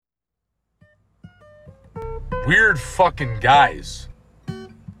weird fucking guys.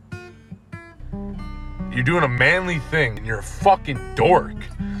 You're doing a manly thing and you're a fucking dork.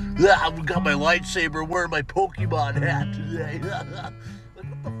 I've got my lightsaber wearing my Pokemon hat today. Like, what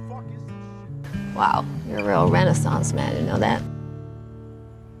the fuck is this shit? Wow, you're a real Renaissance man, you know that?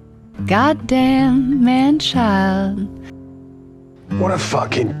 Goddamn man-child. What a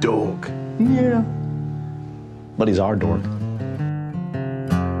fucking dork. Yeah. But he's our dork.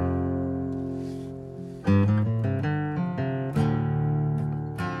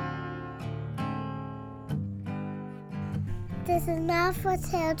 This is not for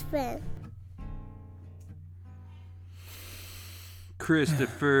children.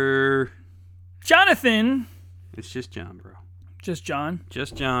 Christopher. Jonathan. It's just John, bro. Just John.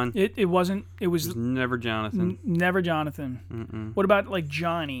 Just John. It wasn't. It was never Jonathan. Never Jonathan. Mm-mm. What about like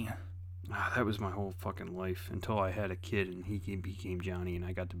Johnny? That was my whole fucking life until I had a kid and he became Johnny and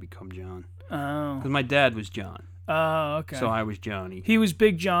I got to become John. Oh. Because my dad was John. Oh, okay. So I was Johnny. He was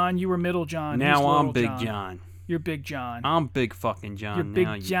Big John. You were Middle John. Now I'm Big John. You're Big John. I'm Big fucking John. You're Big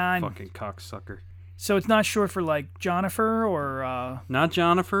now, you John. fucking cocksucker. So it's not short for like Jonifer or Not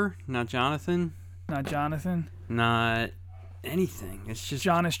Jonifer, not Jonathan, not Jonathan, not anything. It's just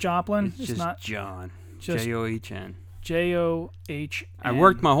Jonas Joplin. It's just not John. just John. John. I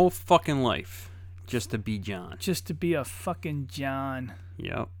worked my whole fucking life just to be John. Just to be a fucking John.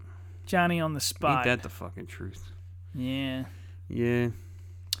 Yep. Johnny on the spot. Ain't that the fucking truth? Yeah. Yeah.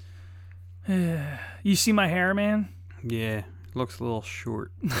 You see my hair, man? Yeah. Looks a little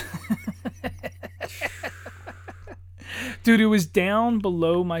short. Dude, it was down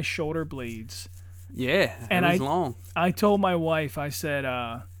below my shoulder blades. Yeah, and it was long. I told my wife, I said,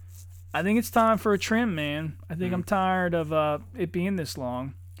 I think it's time for a trim, man. I think I'm tired of it being this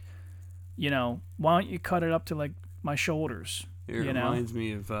long. You know, why don't you cut it up to like my shoulders? It reminds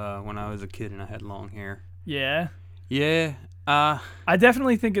me of when I was a kid and I had long hair. Yeah? Yeah. I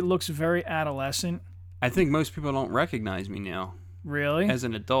definitely think it looks very adolescent. I think most people don't recognize me now. Really? As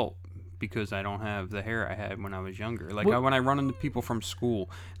an adult. Because I don't have the hair I had when I was younger. Like What? when I run into people from school,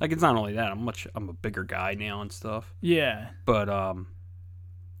 like it's not only that I'm a bigger guy now and stuff. Yeah. But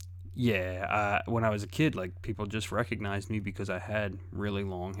when I was a kid, like people just recognized me because I had really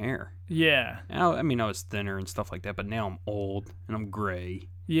long hair. Yeah. And I was thinner and stuff like that, but now I'm old and I'm gray.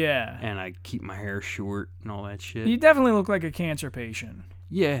 Yeah. And I keep my hair short and all that shit. You definitely look like a cancer patient.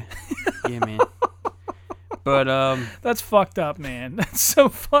 Yeah. Yeah, man. But that's fucked up, man. That's so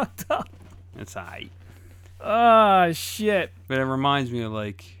fucked up. It's aight. Ah, shit. But it reminds me of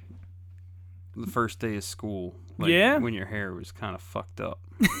like the first day of school. Like, yeah? When your hair was kind of fucked up.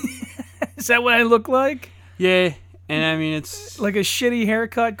 Is that what I look like? Yeah. And I mean, it's like a shitty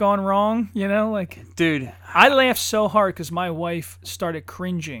haircut gone wrong, you know? Like, dude, I laughed so hard because my wife started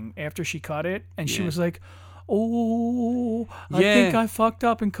cringing after she cut it, and she was like, "Oh, I think I fucked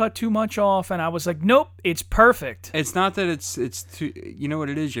up and cut too much off." And I was like, "Nope, it's perfect." It's not that it's too. You know what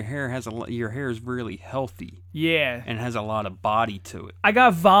it is? Your hair is really healthy. Yeah, and has a lot of body to it. I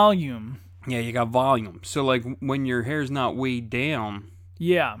got volume. Yeah, you got volume. So like when your hair's not weighed down.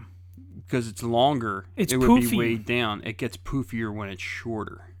 Yeah. Because it's longer, it would poofy. be weighed down. It gets poofier when it's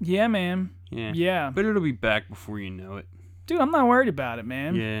shorter. Yeah, man. Yeah. But it'll be back before you know it. Dude, I'm not worried about it,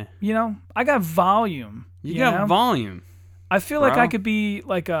 man. Yeah. You know, I got volume. You got volume. I feel like I could be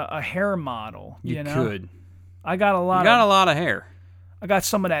like a hair model. You know? Could. I got a lot. You got a lot of hair. I got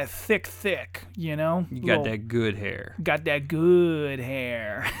some of that thick, you know? You got that good hair. Got that good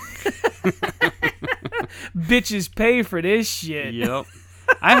hair. Bitches pay for this shit. Yep.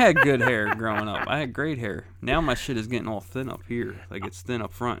 I had good hair growing up. I had great hair. Now my shit is getting all thin up here. Like it's thin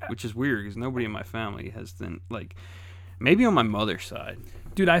up front, which is weird because nobody in my family has thin. Like maybe on my mother's side.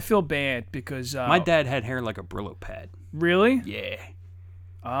 Dude, I feel bad because my dad had hair like a Brillo pad. Really? Yeah.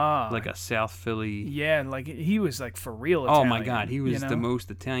 Ah. Like a South Philly. Yeah, like he was like for real Italian. Oh my God, he was the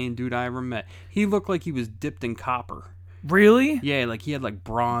most Italian dude I ever met. He looked like he was dipped in copper. Really? Yeah, like he had like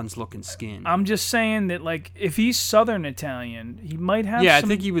bronze looking skin. I'm just saying that like if he's Southern Italian, he might have I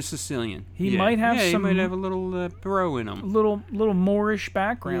think he was Sicilian. He might have some. He might have a little bro in him. Little Moorish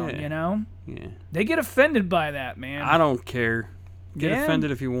background, you know? Yeah. They get offended by that, man. I don't care. Get offended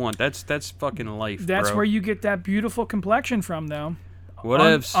if you want. That's fucking life, That's bro. where you get that beautiful complexion from, though.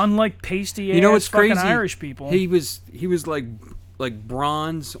 Whatevs. Unlike pasty ass you know what's fucking crazy? Irish people. He was like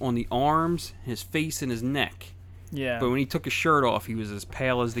bronze on the arms, his face, and his neck. Yeah. But when he took his shirt off, he was as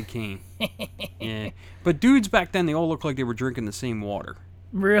pale as they came. Yeah. But dudes back then, they all looked like they were drinking the same water.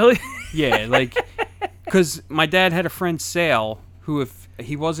 Really? Yeah, like, because my dad had a friend, Sal, who if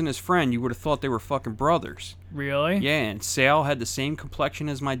he wasn't his friend, you would have thought they were fucking brothers. Really? Yeah, and Sal had the same complexion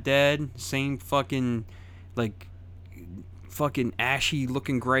as my dad, same fucking like fucking ashy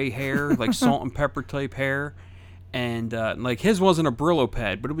looking gray hair, like salt and pepper type hair. And like his wasn't a Brillo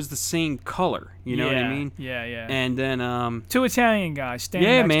pad, but it was the same color. You know what I mean? Yeah, yeah. And then two Italian guys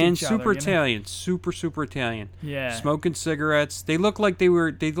standing next to each super other, you know? Italian, super Italian. Yeah. Smoking cigarettes. They look like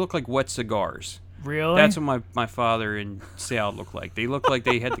wet cigars. Really? That's what my father and Sal looked like. They looked like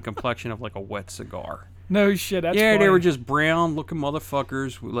they had the complexion of like a wet cigar. No shit. That's yeah, funny. they were just brown looking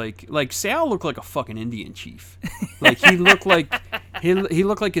motherfuckers. Like Sal looked like a fucking Indian chief. Like he looked like he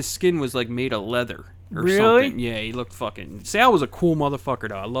looked like his skin was like made of leather. Or really? Something. Yeah, he looked fucking. Sal was a cool motherfucker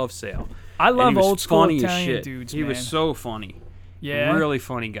though. I love Sal. I love old school funny Italian as shit. dudes. He man. was so funny. Yeah. Really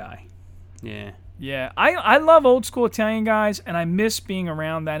funny guy. Yeah. Yeah, I love old school Italian guys, and I miss being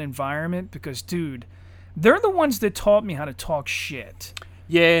around that environment because, dude, they're the ones that taught me how to talk shit.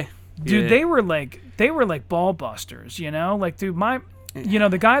 Yeah. Dude, yeah. they were like ball busters, you know? Like, dude,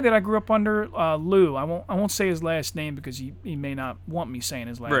 the guy that I grew up under, Lou. I won't say his last name because he may not want me saying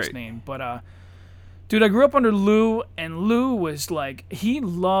his last name, but dude, I grew up under Lou, and Lou was like,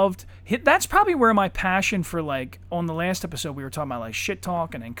 that's probably where my passion for, like, on the last episode we were talking about like shit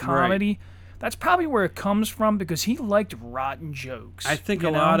talking and comedy. Right. That's probably where it comes from because he liked rotten jokes. I think a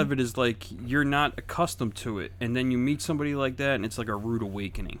lot of it is like you're not accustomed to it, and then you meet somebody like that, and it's like a rude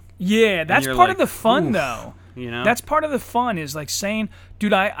awakening. Yeah, that's part of the fun, though. You know, that's part of the fun is like saying,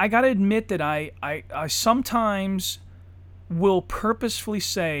 dude, I gotta admit that I sometimes will purposefully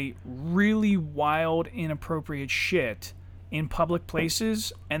say really wild, inappropriate shit in public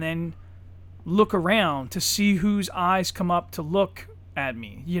places, and then look around to see whose eyes come up to look at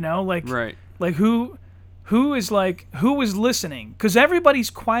me. You know, like right. Like who is listening? Because everybody's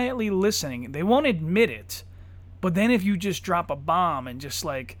quietly listening. They won't admit it, but then if you just drop a bomb and just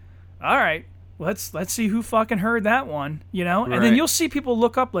like, all right, let's see who fucking heard that one, you know? Right. And then you'll see people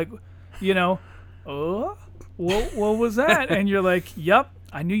look up like, you know, oh, what was that? And you're like, yup,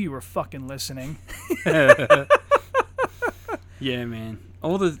 I knew you were fucking listening. Yeah, man.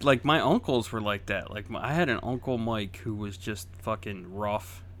 My uncles were like that. Like I had an Uncle Mike who was just fucking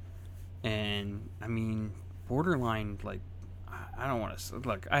rough. And I mean, borderline, like, I don't want to,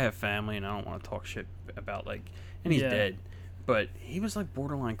 like, I have family and I don't want to talk shit about, like, and he's dead, but he was, like,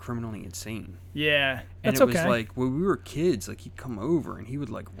 borderline criminally insane. Yeah, and that's it was, like, when we were kids, like, he'd come over and he would,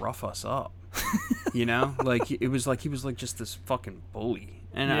 like, rough us up, you know? Like, it was, like, he was, like, just this fucking bully.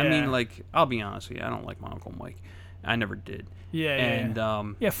 And, I mean, like, I'll be honest with you, I don't like my Uncle Mike. I never did. Yeah,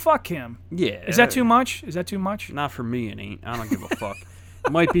 and, yeah, fuck him. Yeah. Is that too much? Is that too much? Not for me, it ain't. I don't give a fuck.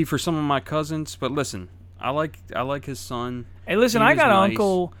 It might be for some of my cousins, but listen, I like his son. Hey, listen, I got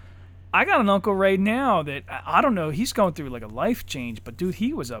an uncle right now that I don't know. He's going through like a life change, but dude,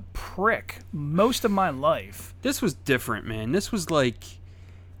 he was a prick most of my life. This was different, man. This was like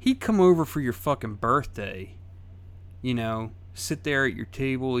he'd come over for your fucking birthday, you know, sit there at your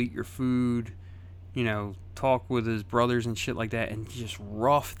table, eat your food, you know, talk with his brothers and shit like that, and just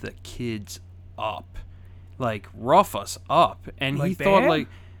rough the kids up. Like, rough us up. And like he bad? thought, like,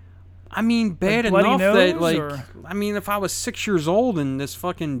 I mean, bad like enough that, like, or? I mean, if I was 6 years old and this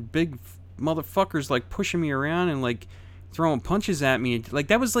fucking big motherfucker's, like, pushing me around and, like, throwing punches at me, like,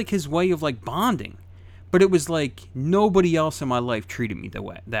 that was, like, his way of, like, bonding. But it was, like, nobody else in my life treated me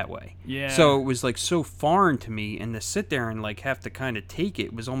that way. Yeah. So it was, like, so foreign to me, and to sit there and, like, have to kind of take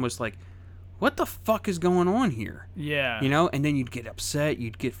it was almost like, what the fuck is going on here? Yeah. You know? And then you'd get upset.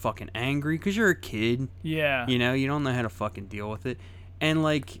 You'd get fucking angry because you're a kid. Yeah. You know? You don't know how to fucking deal with it. And,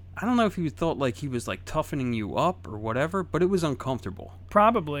 like, I don't know if he thought, like, he was, like, toughening you up or whatever, but it was uncomfortable.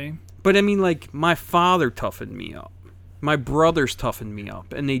 Probably. But, I mean, like, my father toughened me up. My brothers toughened me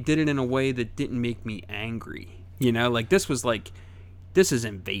up. And they did it in a way that didn't make me angry. You know? Like, this was, like, this is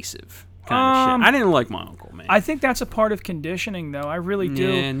invasive. Kind of shit. I didn't like my uncle, man. I think that's a part of conditioning, though. I really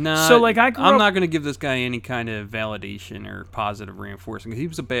do. Yeah, nah, so, like, I'm not going to give this guy any kind of validation or positive reinforcement because he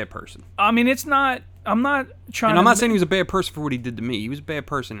was a bad person. I mean, it's not. I'm not trying. And I'm not saying he was a bad person for what he did to me. He was a bad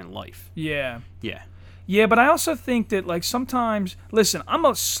person in life. Yeah. Yeah. Yeah, but I also think that, like, sometimes. Listen, I'm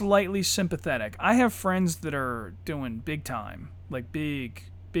a slightly sympathetic. I have friends that are doing big time, like big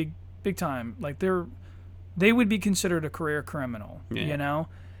time. Like they would be considered a career criminal. Yeah. You know.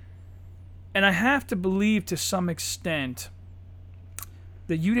 And I have to believe to some extent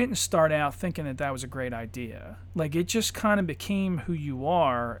that you didn't start out thinking that that was a great idea. Like, it just kind of became who you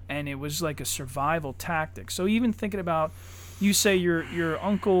are, and it was like a survival tactic. So even thinking about, you say your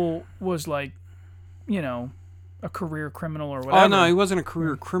uncle was like, you know, a career criminal or whatever. Oh, no, he wasn't a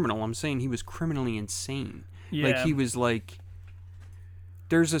career criminal. I'm saying he was criminally insane. Yeah. Like, he was like...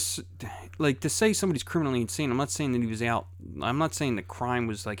 There's like, to say somebody's criminally insane, I'm not saying that he was out... I'm not saying the crime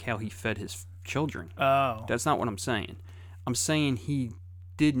was, like, how he fed his children. Oh. That's not what I'm saying. I'm saying he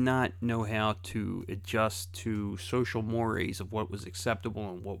did not know how to adjust to social mores of what was acceptable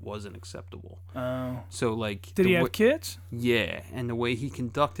and what wasn't acceptable. Oh. So, like... Did he have kids? Yeah, and the way he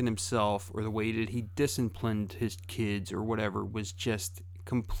conducted himself or the way that he disciplined his kids or whatever was just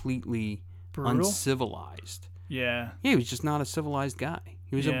completely Brutal? uncivilized. Yeah. Yeah, he was just not a civilized guy.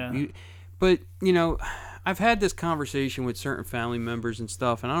 He was Yeah. but, you know, I've had this conversation with certain family members and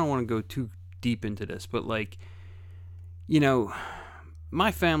stuff, and I don't want to go too deep into this, but, like, you know,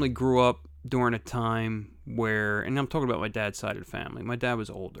 my family grew up during a time where, and I'm talking about my dad's side of the family. My dad was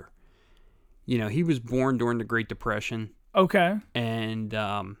older. You know, he was born during the Great Depression. Okay. And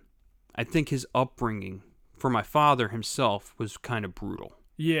I think his upbringing for my father himself was kind of brutal.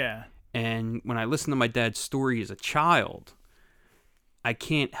 Yeah. And when I listen to my dad's story as a child, I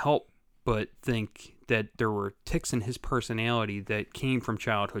can't help but think that there were tics in his personality that came from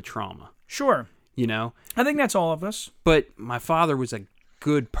childhood trauma. Sure. You know? I think that's all of us. But my father was a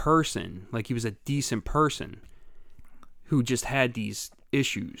good person. Like, he was a decent person who just had these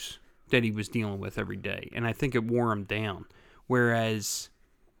issues that he was dealing with every day. And I think it wore him down. Whereas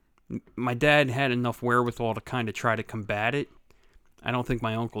my dad had enough wherewithal to kind of try to combat it. I don't think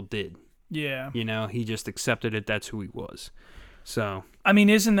my uncle did. Yeah. You know, he just accepted it. That's who he was. So. I mean,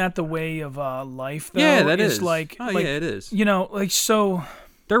 isn't that the way of life, though? Yeah, that is. Like, yeah, it is. You know, like, so.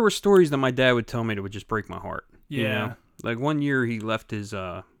 There were stories that my dad would tell me that would just break my heart. Yeah. You know? Like, one year he left his,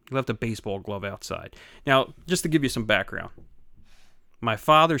 he left a baseball glove outside. Now, just to give you some background. My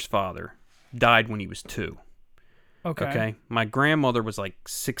father's father died when he was 2. Okay. My grandmother was like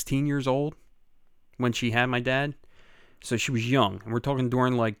 16 years old when she had my dad. So she was young. And we're talking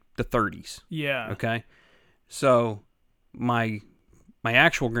during like the 30s. Yeah. Okay. So my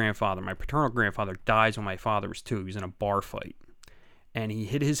actual grandfather, my paternal grandfather, dies when my father was 2. He was in a bar fight. And he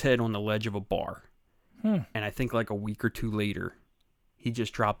hit his head on the ledge of a bar. And I think like a week or 2 later, he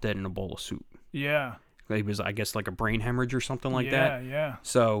just dropped dead in a bowl of soup. Yeah. It was, I guess, like a brain hemorrhage or something like that. Yeah.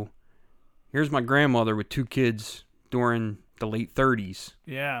 So here's my grandmother with 2 kids during the late 30s.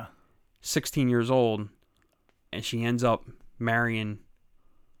 Yeah. 16 years old. And she ends up marrying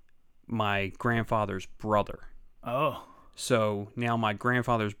my grandfather's brother. Oh. So now my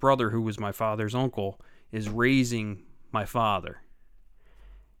grandfather's brother, who was my father's uncle, is raising my father.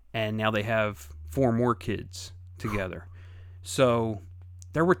 And now they have 4 more kids together. So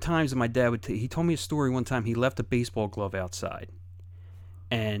there were times that my dad would he told me a story one time. He left a baseball glove outside.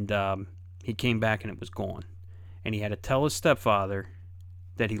 And he came back and it was gone. And he had to tell his stepfather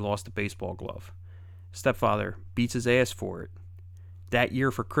that he lost the baseball glove. Stepfather beats his ass for it. That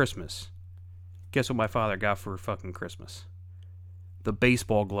year for Christmas, guess what my father got for fucking Christmas? The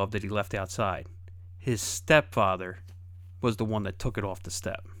baseball glove that he left outside. His stepfather was the one that took it off the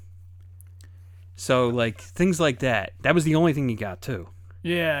step. So, like, things like that. That was the only thing he got, too.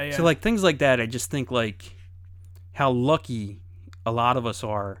 Yeah. So, like, things like that, I just think, like, how lucky a lot of us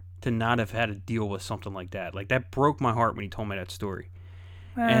are to not have had to deal with something like that. Like, that broke my heart when he told me that story.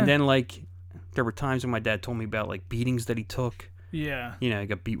 And then, like, there were times when my dad told me about, like, beatings that he took. Yeah. You know, he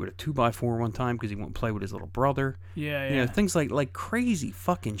got beat with a 2x4 one time because he wouldn't play with his little brother. Yeah. You know, things like crazy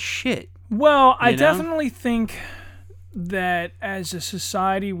fucking shit. Well, I know? definitely think that as a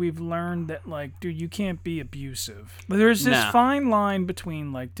society we've learned that, like, dude, you can't be abusive. But there's this fine line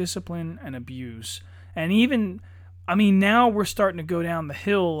between, like, discipline and abuse. And even, I mean, now we're starting to go down the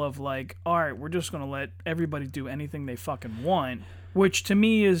hill of, like, all right, we're just going to let everybody do anything they fucking want, which to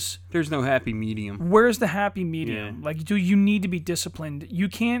me is... There's no happy medium. Where's the happy medium? Yeah. Like, dude, you need to be disciplined. You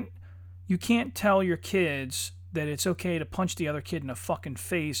can't tell your kids that it's okay to punch the other kid in the fucking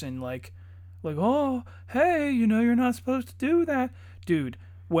face and, like, oh, hey, you know, you're not supposed to do that. Dude,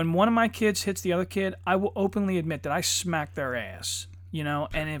 when one of my kids hits the other kid, I will openly admit that I smack their ass, you know?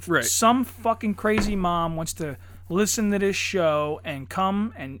 And if some fucking crazy mom wants to listen to this show and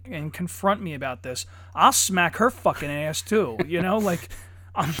come and confront me about this, I'll smack her fucking ass too, you know? Like,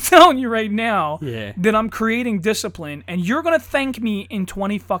 I'm telling you right now that I'm creating discipline, and you're going to thank me in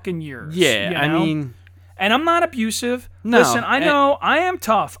 20 fucking years. Yeah, you know? I mean... And I'm not abusive. No, Listen, I know I am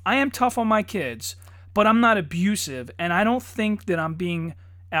tough. I am tough on my kids, but I'm not abusive, and I don't think that I'm being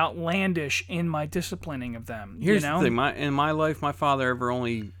outlandish in my disciplining of them. Here's you know? the thing. In my life, my father ever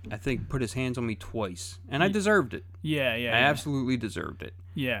only, I think, put his hands on me twice. And I deserved it. Yeah. I absolutely deserved it.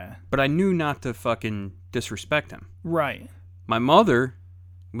 Yeah. But I knew not to fucking disrespect him. Right. My mother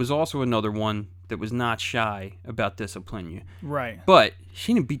was also another one that was not shy about disciplining you. Right. But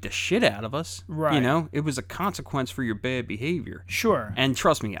she didn't beat the shit out of us. Right. You know, it was a consequence for your bad behavior. Sure. And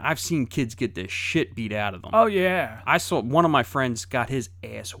trust me, I've seen kids get the shit beat out of them. Oh, yeah. I saw one of my friends got his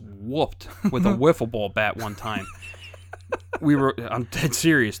ass whooped with a wiffle ball bat one time. I'm dead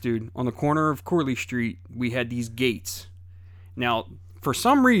serious, dude. On the corner of Corley Street, we had these gates. Now, for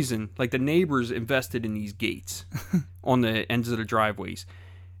some reason, like the neighbors invested in these gates on the ends of the driveways.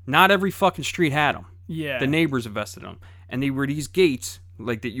 Not every fucking street had them. Yeah. The neighbors invested in them. And they were these gates,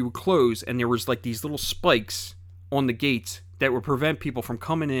 like that you would close, and there was like these little spikes on the gates that would prevent people from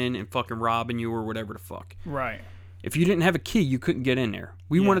coming in and fucking robbing you or whatever the fuck. Right. If you didn't have a key, you couldn't get in there.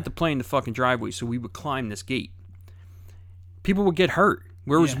 We wanted to play in the fucking driveway, so we would climb this gate. People would get hurt.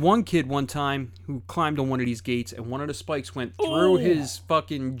 There was one kid one time who climbed on one of these gates, and one of the spikes went through his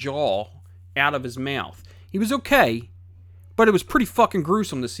fucking jaw out of his mouth. He was okay, but it was pretty fucking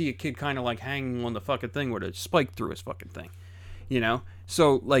gruesome to see a kid kind of like hanging on the fucking thing with a spike through his fucking thing. You know?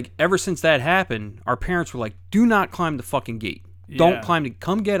 So, like, ever since that happened, our parents were like, do not climb the fucking gate. Don't climb the...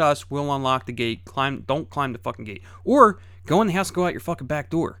 Come get us. We'll unlock the gate. Don't climb the fucking gate. Or go in the house and go out your fucking back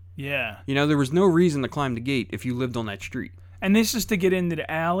door. Yeah. You know, there was no reason to climb the gate if you lived on that street. And this is to get into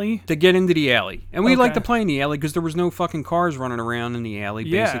the alley? To get into the alley. And we liked to play in the alley because there was no fucking cars running around in the alley,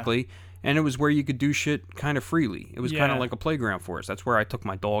 basically. And it was where you could do shit kind of freely. It was kind of like a playground for us. That's where I took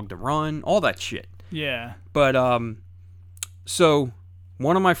my dog to run, all that shit. Yeah. But, so,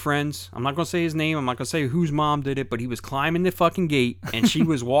 one of my friends, I'm not going to say his name, I'm not going to say whose mom did it, but he was climbing the fucking gate, and she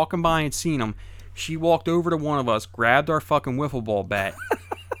was walking by and seen him. She walked over to one of us, grabbed our fucking wiffle ball bat,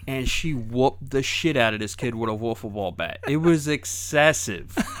 and she whooped the shit out of this kid with a wiffle ball bat. It was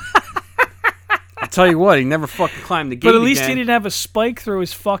excessive. I tell you what, he never fucking climbed the gate. But at least again. he didn't have a spike through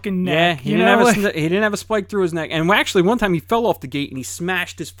his fucking neck. Yeah, he didn't have a spike through his neck. And actually, one time he fell off the gate and he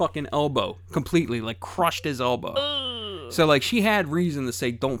smashed his fucking elbow completely, like crushed his elbow. So, like, she had reason to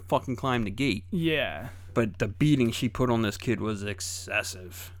say, don't fucking climb the gate. Yeah. But the beating she put on this kid was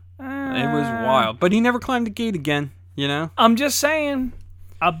excessive. It was wild. But he never climbed the gate again, you know? I'm just saying,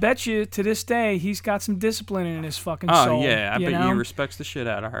 I'll bet you to this day he's got some discipline in his fucking soul. Oh, yeah. I bet know? he respects the shit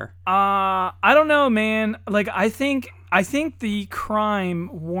out of her. I don't know, man. Like, I think the crime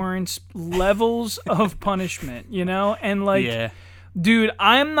warrants levels of punishment, you know? And, like, dude,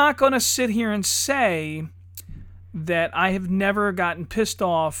 I'm not going to sit here and say that I have never gotten pissed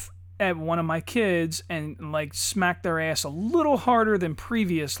off at one of my kids and, like, smacked their ass a little harder than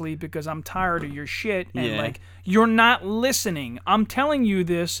previously because I'm tired of your shit and, like, you're not listening. I'm telling you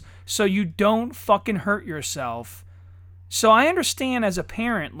this so you don't fucking hurt yourself. So I understand as a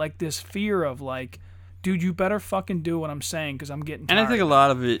parent, like, this fear of, like, dude, you better fucking do what I'm saying because I'm getting tired. And I think a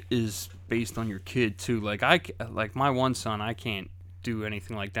lot of it is based on your kid, too. Like, my one son, I can't do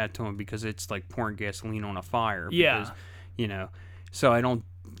anything like that to him because it's like pouring gasoline on a fire. Because, you know, so I don't...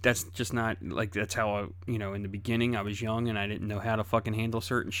 That's just not, like, that's how I, you know, in the beginning I was young and I didn't know how to fucking handle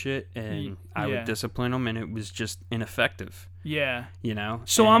certain shit and I would discipline them and it was just ineffective. Yeah. You know?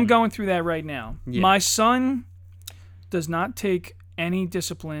 So I'm going through that right now. Yeah. My son does not take any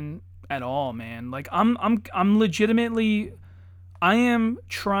discipline at all, man. Like, I'm legitimately, I am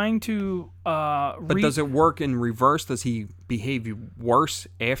trying to, But does it work in reverse? Does he behave worse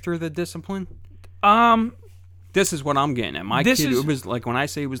after the discipline? This is what I'm getting at. My kid, it was like, when I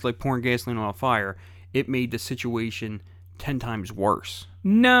say it was like pouring gasoline on a fire, it made the situation 10 times worse.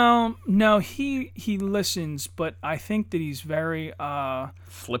 No, he listens, but I think that he's very...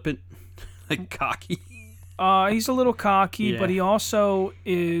 flippant? Like cocky? He's a little cocky, but he also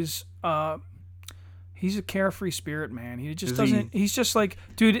is... he's a carefree spirit, man. He just doesn't... He's just like...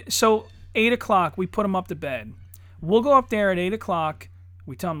 Dude, so 8 o'clock, we put him up to bed. We'll go up there at 8 o'clock.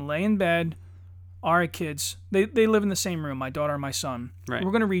 We tell him to lay in bed. All right, kids. They live in the same room, my daughter and my son. Right. We're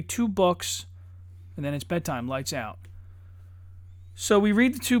going to read 2 books, and then it's bedtime, lights out. So we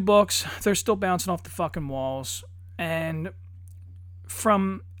read the 2 books. They're still bouncing off the fucking walls. And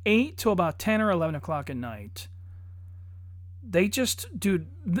from 8 to about 10 or 11 o'clock at night, they just... Dude,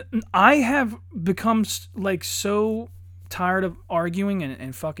 I have become, like, so tired of arguing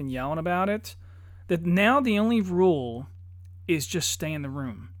and fucking yelling about it that now the only rule is just stay in the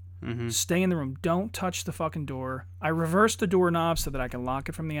room. Mm-hmm. Stay in the room. Don't touch the fucking door. I reversed the doorknob so that I can lock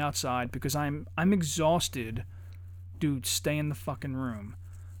it from the outside because I'm exhausted. Dude, stay in the fucking room.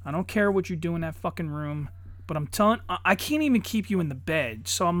 I don't care what you do in that fucking room, but I'm telling... I can't even keep you in the bed,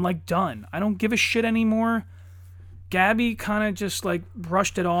 so I'm, like, done. I don't give a shit anymore. Gabby kind of just, like,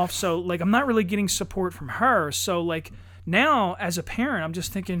 brushed it off, so, like, I'm not really getting support from her. So, like, now, as a parent, I'm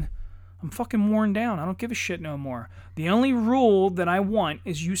just thinking... I'm fucking worn down. I don't give a shit no more. The only rule that I want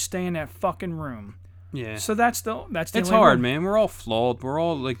is you stay in that fucking room. Yeah. So that's the It's only hard, rule. man. We're all flawed. We're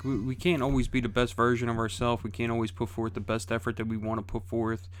all like we can't always be the best version of ourselves. We can't always put forth the best effort that we want to put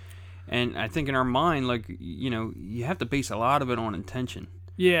forth. And I think in our mind, like, you know, you have to base a lot of it on intention.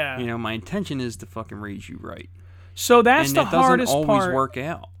 Yeah. You know, my intention is to fucking raise you right. So that's and the it doesn't hardest always part. work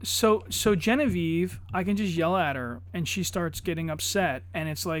out. So Genevieve, I can just yell at her and she starts getting upset, and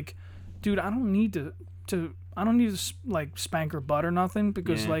it's like, dude, I don't need to like spank her butt or nothing,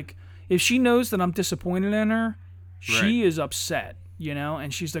 because like if she knows that I'm disappointed in her, she is upset, you know,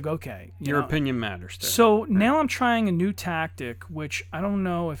 and she's like, okay, Your opinion matters to her. So now I'm trying a new tactic, which I don't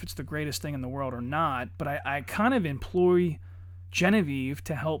know if it's the greatest thing in the world or not, but I kind of employ Genevieve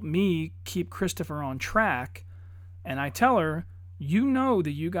to help me keep Christopher on track. And I tell her, you know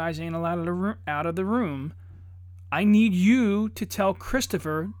that you guys ain't allowed out of the room. I need you to tell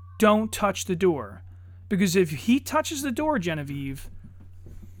Christopher, don't touch the door. Because if he touches the door, Genevieve,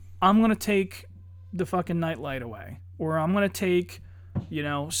 I'm going to take the fucking nightlight away. Or I'm going to take, you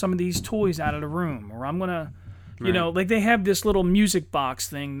know, some of these toys out of the room. Or I'm going to, you know, like they have this little music box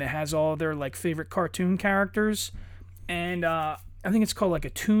thing that has all their like favorite cartoon characters. And I think it's called like a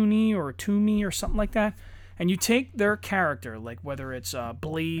Toonie or a Toomey or something like that. And you take their character, like whether it's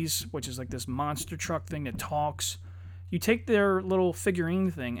Blaze, which is like this monster truck thing that talks. You take their little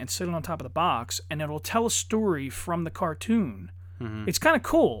figurine thing and sit it on top of the box, and it'll tell a story from the cartoon. Mm-hmm. It's kind of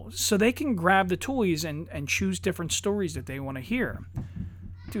cool. So they can grab the toys and choose different stories that they want to hear.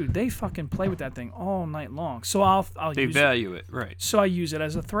 Dude, they fucking play with that thing all night long. So I'll they use value it, right? So I use it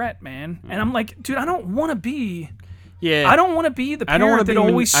as a threat, man. Mm-hmm. And I'm like, dude, I don't want to be... Yeah, I don't want to be the parent that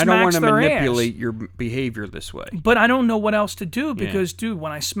always smacks their ass. I don't want to manipulate your behavior this way. But I don't know what else to do because, dude,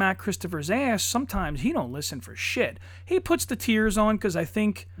 when I smack Christopher's ass, sometimes he don't listen for shit. He puts the tears on because I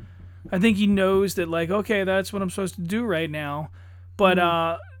think he knows that, like, okay, that's what I'm supposed to do right now.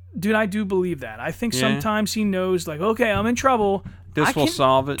 But, dude, I do believe that. I think sometimes he knows, like, okay, I'm in trouble. This will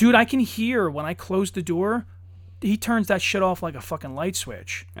solve it. Dude, I can hear when I close the door. He turns that shit off like a fucking light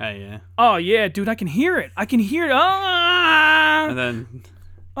switch. Yeah. Oh, yeah, dude, I can hear it. I can hear it. And then...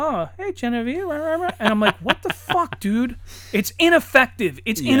 Oh, hey, Genevieve. And I'm like, what the fuck, dude? It's ineffective.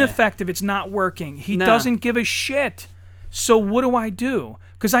 It's ineffective. It's not working. He doesn't give a shit. So what do I do?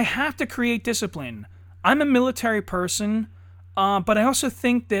 Because I have to create discipline. I'm a military person, but I also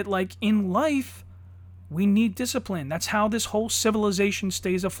think that, like, in life... we need discipline. That's how this whole civilization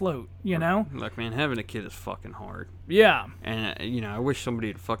stays afloat, you know? Look, man, having a kid is fucking hard. Yeah. And, you know, I wish somebody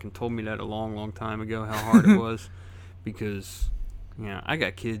had fucking told me that a long, long time ago, how hard it was. Because, you know, I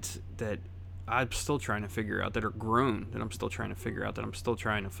got kids that I'm still trying to figure out, that are grown, that I'm still trying to figure out, that I'm still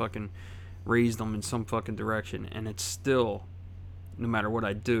trying to fucking raise them in some fucking direction. And it's still, no matter what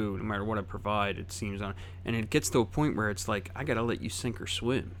I do, no matter what I provide, it seems on. And it gets to a point where it's like, I gotta let you sink or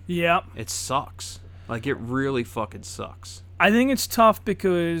swim. Yep. It sucks. Like, it really fucking sucks. I think it's tough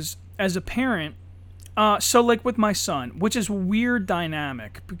because as a parent, so like with my son, which is a weird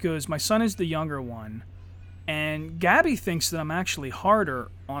dynamic because my son is the younger one, and Gabby thinks that I'm actually harder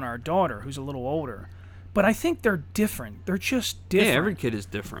on our daughter, who's a little older. But I think they're different. They're just different. Yeah, every kid is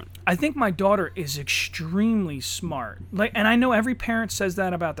different. I think my daughter is extremely smart. Like, and I know every parent says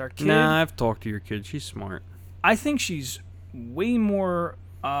that about their kid. Nah, I've talked to your kid. She's smart. I think she's way more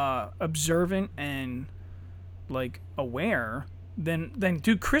observant and like aware than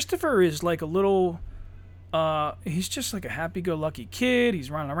dude. Christopher is like a little he's just like a happy-go-lucky kid. He's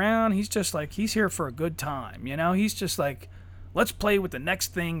running around. He's just like, he's here for a good time, you know? He's just like, let's play with the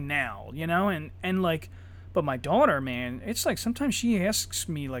next thing now, you know? And like, but my daughter, man, it's like sometimes she asks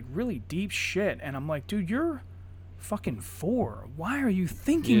me like really deep shit, and I'm like, dude, you're fucking 4. Why are you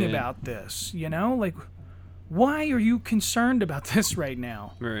thinking about this, you know? Like, why are you concerned about this right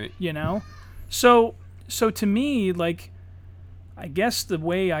now? Right. You know? So to me, like, I guess the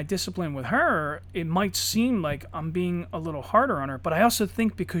way I discipline with her, it might seem like I'm being a little harder on her, but I also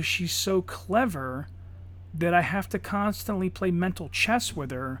think because she's so clever that I have to constantly play mental chess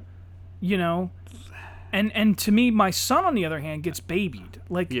with her, you know? And to me, my son, on the other hand, gets babied.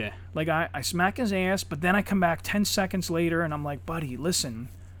 Like, like I smack his ass, but then I come back 10 seconds later and I'm like, buddy, listen,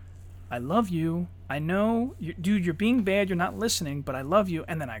 I love you. I know, dude, you're being bad. You're not listening, but I love you.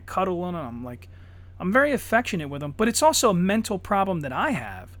 And then I cuddle him, and I'm like, I'm very affectionate with him. But it's also a mental problem that I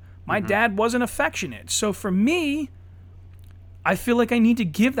have. My dad wasn't affectionate. So for me, I feel like I need to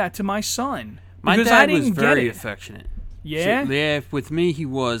give that to my son. My because dad I didn't was very get it. affectionate. Yeah? So, yeah, with me, he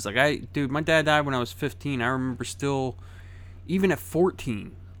was. Like, dude, my dad died when I was 15. I remember still, even at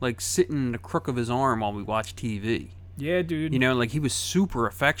 14, like, sitting in the crook of his arm while we watched TV. Yeah, dude. You know, like he was super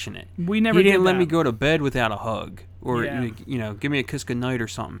affectionate. We never He didn't did let that. me go to bed without a hug or Yeah. you know, give me a kiss goodnight or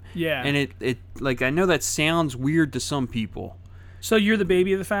something. Yeah. And it like I know that sounds weird to some people. So you're the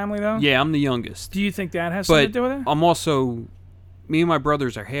baby of the family, though? Yeah, I'm the youngest. Do you think that has something to But do with it? I'm also, me and my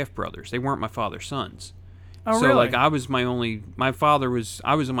brothers are half brothers. They weren't my father's sons. Oh, So really? like I was my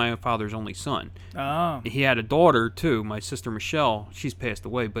father's only son. Oh. He had a daughter too, my sister Michelle. She's passed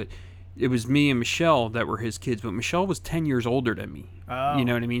away, but it was me and Michelle that were his kids. But Michelle was 10 years older than me. Oh. You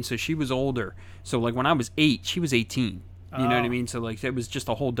know what I mean? So she was older. So like when I was 8, she was 18. You know what I Oh. mean? So like it was just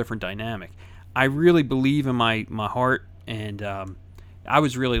a whole different dynamic. I really believe in my heart, and I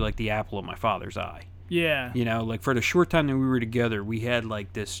was really like the apple of my father's eye. Yeah. You know, like for the short time that we were together, we had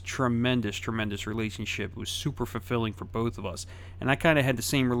like this tremendous relationship. It was super fulfilling for both of us. And I kind of had the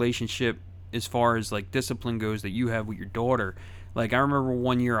same relationship as far as like discipline goes that you have with your daughter. Like I remember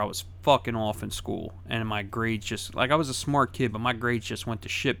one year I was fucking off in school, and my grades just, like I was a smart kid, but my grades just went to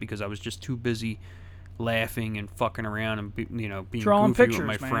shit because I was just too busy laughing and fucking around and being Drawing goofy pictures, with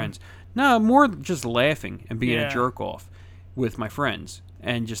my man. friends. No, more just laughing and being Yeah. a jerk off with my friends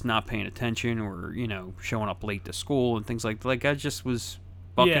and just not paying attention or showing up late to school and things like I just was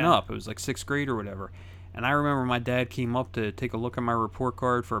bucking Yeah. up. It was like 6th grade or whatever. And I remember my dad came up to take a look at my report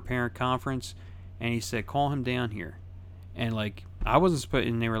card for a parent conference, and he said, "Call him down here." And like I wasn't supposed,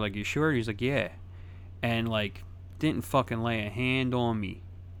 and they were like, "You sure?" He's like, "Yeah." And like didn't fucking lay a hand on me.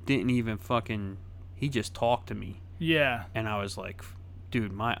 Didn't even fucking, he just talked to me. Yeah. And I was like,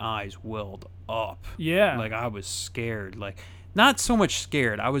 dude, my eyes welled up. Yeah. Like I was scared. Like not so much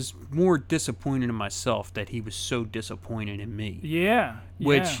scared. I was more disappointed in myself that he was so disappointed in me. Yeah.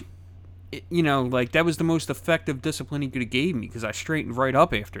 Which, like that was the most effective discipline he could have gave me, because I straightened right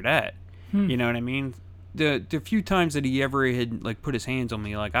up after that. You know what I mean? The few times that he ever had like put his hands on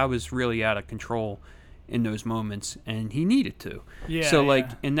me, like I was really out of control in those moments, and he needed to. Yeah. So like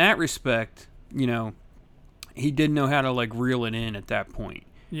yeah. in that respect, he did know how to like reel it in at that point.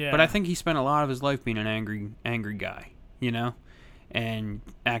 Yeah. But I think he spent a lot of his life being an angry guy, and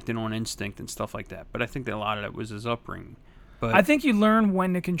acting on instinct and stuff like that. But I think that a lot of that was his upbringing. But I think you learn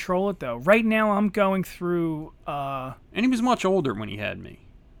when to control it, though. Right now, I'm going through. And he was much older when he had me.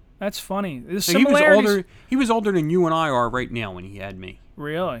 That's funny. There's Like, similarities. He was older than you and I are right now when he had me.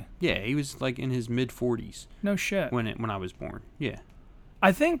 Really? Yeah, he was like in his mid 40s No shit. when I was born. Yeah.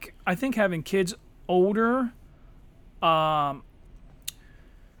 I think having kids older, I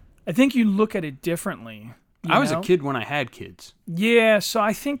think you look at it differently. I was know? a kid when I had kids. Yeah, so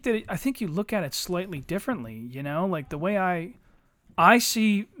I think you look at it slightly differently. Like the way I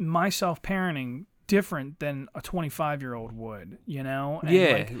see myself parenting different than a 25-year-old would. And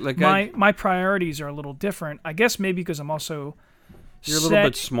Yeah, like my priorities are a little different. I guess maybe because I'm also you're a little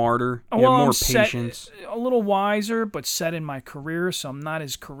bit smarter. You have I'm more set- patience. a little wiser, but set in my career, so I'm not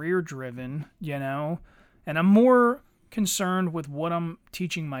as career driven. And I'm more concerned with what I'm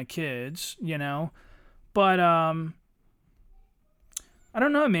teaching my kids. But I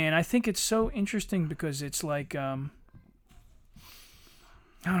don't know, man. I think it's so interesting because it's like I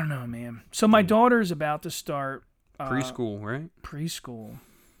don't know, man. So my daughter's about to start Preschool, right? preschool,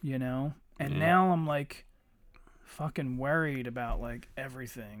 and Yeah. now I'm like fucking worried about like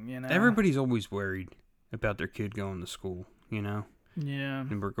everything, Everybody's always worried about their kid going to school, Yeah.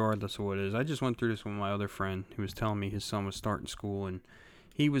 and regardless of what it is. I just went through this with my other friend who was telling me his son was starting school, and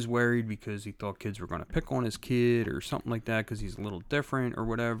he was worried because he thought kids were going to pick on his kid or something like that because he's a little different or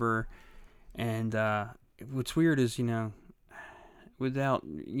whatever. And what's weird is, without,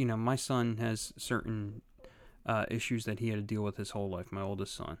 my son has certain issues that he had to deal with his whole life, my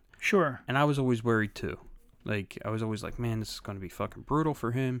oldest son. Sure. And I was always worried too. Like, I was always like, man, this is going to be fucking brutal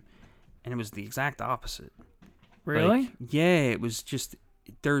for him. And it was the exact opposite. Really? Like, yeah, it was just,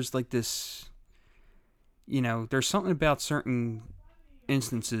 there's like this, there's something about certain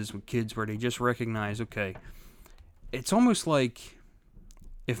instances with kids where they just recognize, okay, it's almost like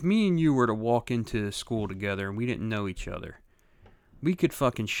if me and you were to walk into school together and we didn't know each other, we could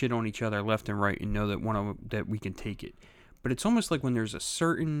fucking shit on each other left and right and know that that we can take it. But it's almost like when there's a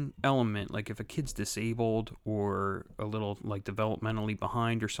certain element, like if a kid's disabled or a little like developmentally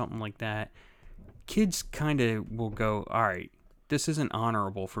behind or something like that, kids kind of will go, all right, this isn't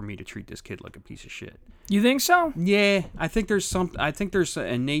honorable for me to treat this kid like a piece of shit. You think so? Yeah, I think there's an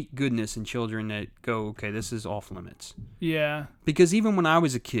innate goodness in children that go, okay, this is off limits. Yeah. Because even when I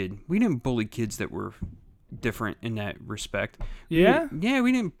was a kid, we didn't bully kids that were different in that respect. Yeah?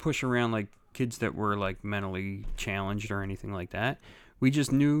 We didn't push around like kids that were like mentally challenged or anything like that. We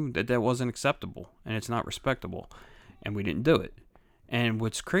just knew that wasn't acceptable and it's not respectable, and we didn't do it. And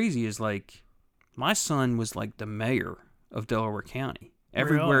what's crazy is like My son was like the mayor of Delaware County.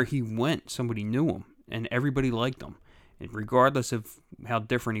 Everywhere he went, somebody knew him, and everybody liked him. And regardless of how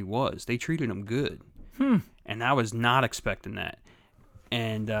different he was, they treated him good. And I was not expecting that.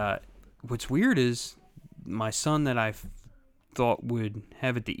 And what's weird is my son that I thought would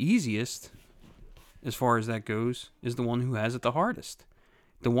have it the easiest, as far as that goes, is the one who has it the hardest.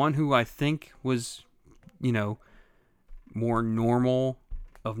 The one who I think was, more normal,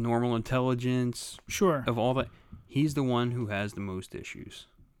 of normal intelligence. Sure. Of all that. He's the one who has the most issues,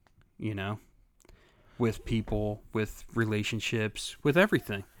 with people, with relationships, with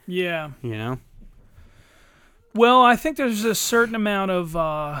everything. Yeah. Well, I think there's a certain amount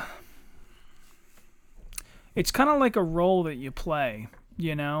of, it's kind of like a role that you play,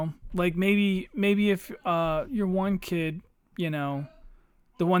 Like maybe if you're one kid,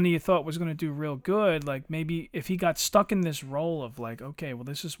 the one that you thought was going to do real good, like maybe if he got stuck in this role of like, okay, well,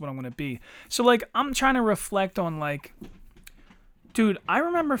 this is what I'm going to be. So like, I'm trying to reflect on like, dude, I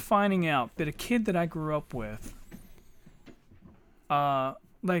remember finding out that a kid that I grew up with,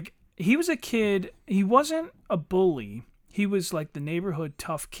 like he was a kid, he wasn't a bully. He was like the neighborhood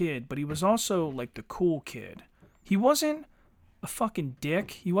tough kid, but he was also like the cool kid. He wasn't a fucking dick.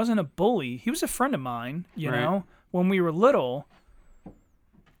 He wasn't a bully. He was a friend of mine, you know, when we were little.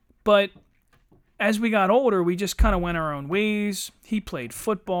 But as we got older, we just kind of went our own ways. He played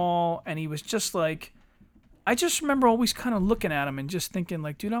football, and he was just like, I just remember always kind of looking at him and just thinking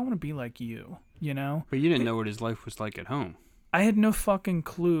like, dude, I want to be like you, But you didn't know what his life was like at home. I had no fucking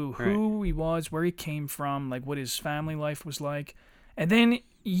clue who he was, where he came from, like what his family life was like. And then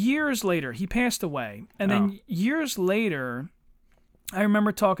years later, he passed away. And then years later, I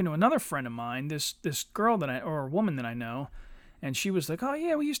remember talking to another friend of mine, this girl or a woman that I know, and she was like, oh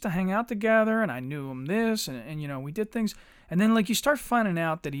yeah, we used to hang out together, and I knew him this, and we did things. And then like you start finding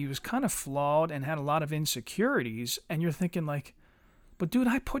out that he was kind of flawed and had a lot of insecurities, and you're thinking like, but dude,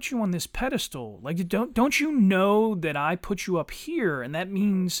 I put you on this pedestal. Like, don't you know that I put you up here? And that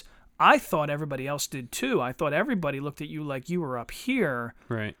means I thought everybody else did too. I thought everybody looked at you like you were up here.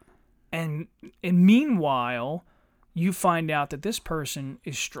 Right. And meanwhile, you find out that this person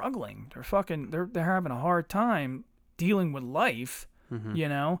is struggling. They're having a hard time dealing with life,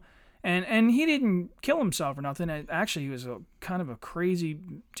 and he didn't kill himself or nothing. Actually, he was kind of a crazy,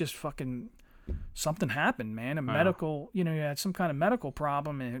 just fucking something happened, man. Medical, he had some kind of medical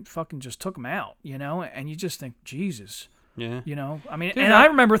problem, and it fucking just took him out, and you just think, Jesus. Yeah. I mean, dude, and I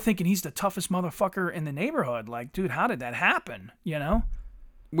remember thinking he's the toughest motherfucker in the neighborhood. Like, dude, how did that happen?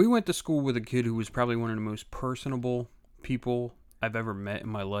 We went to school with a kid who was probably one of the most personable people I've ever met in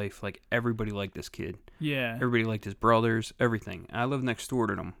my life. Like, everybody liked this kid. Yeah. Everybody liked his brothers, everything. I lived next door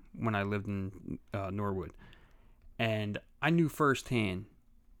to them when I lived in Norwood. And I knew firsthand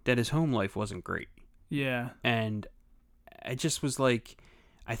that his home life wasn't great. Yeah. And I just was like,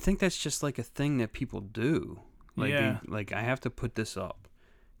 I think that's just like a thing that people do. Like, like, I have to put this up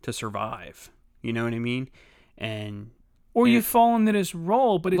to survive. You know what I mean? Or you fall into this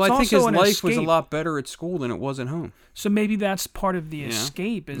role, but it's also an escape. I think his life was a lot better at school than it was at home. So maybe that's part of the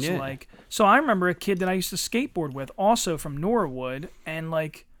escape is like... So I remember a kid that I used to skateboard with, also from Norwood, and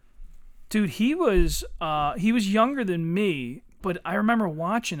like, dude, he was younger than me, but I remember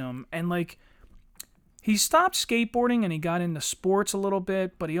watching him, and like, he stopped skateboarding and he got into sports a little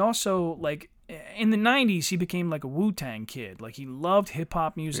bit, but he also, like, in the 90s, he became like a Wu-Tang kid. Like, he loved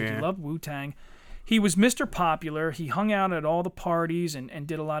hip-hop music, he loved Wu-Tang. He was Mr. Popular. He hung out at all the parties and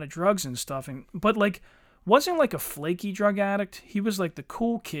did a lot of drugs and stuff. But like, wasn't like a flaky drug addict. He was like the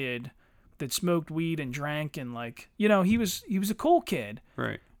cool kid that smoked weed and drank and like, he was a cool kid.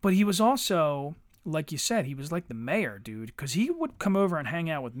 Right. But he was also, like you said, he was like the mayor, dude. Because he would come over and hang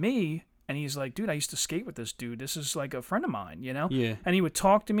out with me. And he's like, dude, I used to skate with this dude. This is like a friend of mine, Yeah. And he would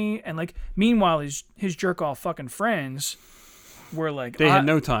talk to me. And like, meanwhile, his jerk-off fucking friends were like, they had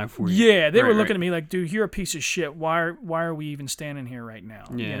no time for you. Yeah, they were looking at me like, dude, you're a piece of shit. Why are we even standing here right now?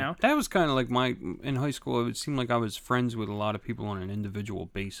 Yeah. That was kind of like in high school, it would seem like I was friends with a lot of people on an individual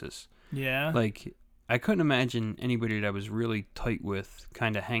basis. Yeah. Like, I couldn't imagine anybody that I was really tight with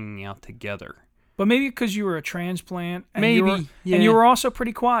kind of hanging out together. But maybe because you were a transplant. And maybe. And you were also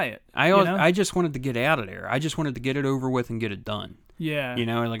pretty quiet. I just wanted to get out of there. I just wanted to get it over with and get it done. Yeah.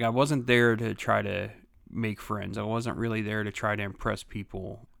 Like, I wasn't there to try to make friends. I wasn't really there to try to impress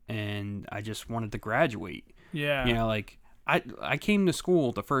people, and I just wanted to graduate. Yeah. Like, I came to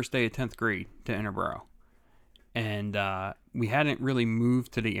school the first day of 10th grade to Interboro, and we hadn't really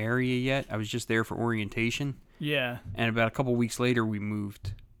moved to the area yet. I was just there for orientation. Yeah. And about a couple weeks later, we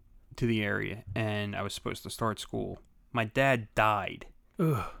moved to the area, and I was supposed to start school. My dad died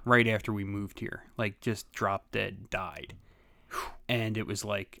right after we moved here. Like, just dropped dead, died. And it was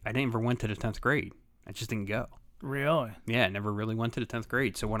like, I never went to the 10th grade. I just didn't go. Really? Yeah, I never really went to the 10th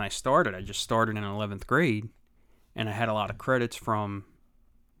grade. So when I started, I just started in 11th grade, and I had a lot of credits from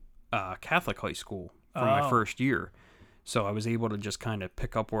Catholic high school from my first year. So I was able to just kind of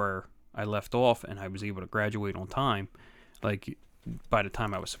pick up where I left off, and I was able to graduate on time, like, by the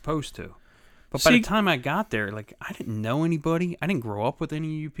time I was supposed to. But by the time I got there, like, I didn't know anybody. I didn't grow up with any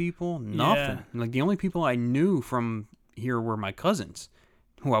of you people. Nothing. Yeah. Like, the only people I knew from here were my cousins,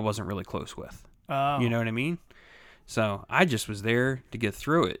 who I wasn't really close with. Oh. You know what I mean? So I just was there to get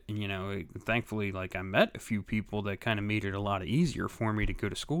through it. And, you know, thankfully, like, I met a few people that kind of made it a lot easier for me to go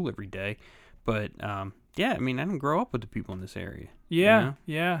to school every day. But, yeah, I mean, I didn't grow up with the people in this area. Yeah, you know?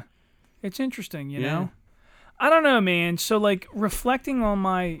 yeah. It's interesting, you know? I don't know, man. So, like, reflecting on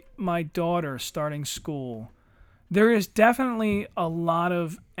my daughter starting school, there is definitely a lot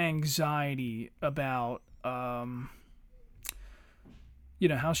of anxiety about, you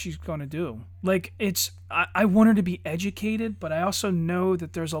know, how she's going to do. Like, I want her to be educated, but I also know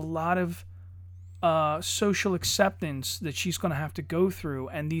that there's a lot of social acceptance that she's going to have to go through,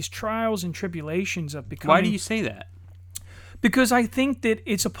 and these trials and tribulations of becoming... Why do you say that? Because I think that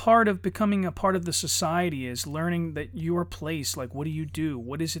it's a part of becoming a part of the society, is learning that your place, like, what do you do?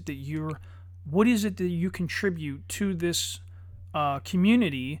 What is it that you contribute to this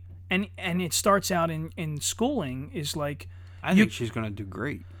community? And it starts out in schooling, is like... I think she's going to do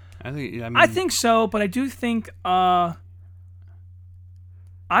great. I think so, but I do think that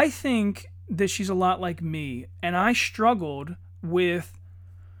she's a lot like me, and I struggled with...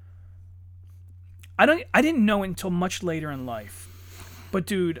 I didn't know it until much later in life. But,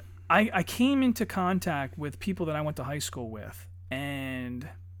 dude, I came into contact with people that I went to high school with and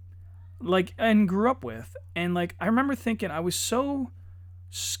grew up with. And, like, I remember thinking I was so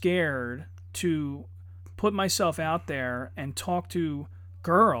scared to put myself out there and talk to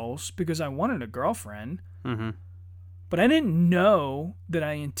girls because I wanted a girlfriend. Mm-hmm. But I didn't know that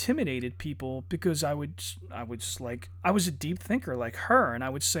I intimidated people because I was a deep thinker like her, and I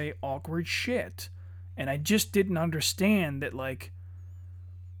would say awkward shit. And I just didn't understand that, like,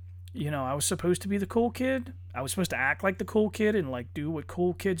 you know, I was supposed to be the cool kid. I was supposed to act like the cool kid and, like, do what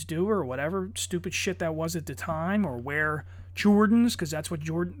cool kids do or whatever stupid shit that was at the time, or wear Jordans because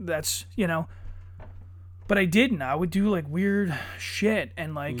that's, you know. But I didn't. I would do, like, weird shit,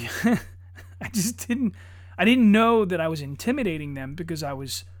 and, like, I didn't know that I was intimidating them because I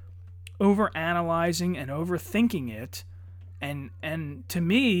was overanalyzing and overthinking it. And to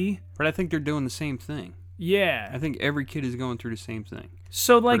me... But I think they're doing the same thing. Yeah. I think every kid is going through the same thing.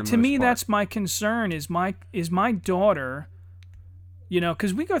 So, like, to me, that's my concern, is my daughter, you know,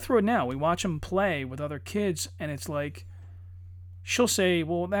 because we go through it now. We watch them play with other kids, and it's like, she'll say,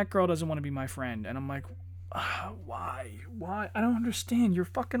 well, that girl doesn't want to be my friend. And I'm like, why? I don't understand. You're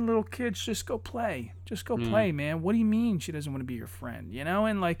fucking little kids. Just go play. Just go play, man. What do you mean she doesn't want to be your friend? You know?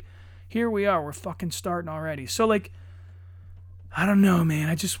 And, like, here we are. We're fucking starting already. So, like... I don't know, man.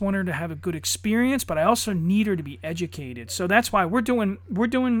 I just want her to have a good experience, but I also need her to be educated. So that's why we're going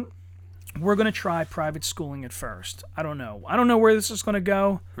to try private schooling at first. I don't know. I don't know where this is going to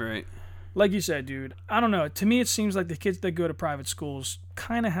go. Right. Like you said, dude, I don't know. To me, it seems like the kids that go to private schools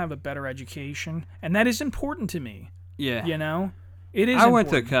kind of have a better education, and that is important to me. Yeah. You know? It is I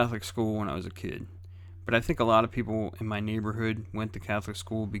important. went to Catholic school when I was a kid, but I think a lot of people in my neighborhood went to Catholic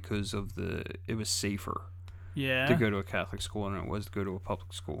school because of it was safer. Yeah. To go to a Catholic school than it was to go to a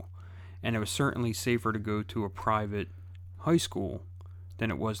public school. And it was certainly safer to go to a private high school than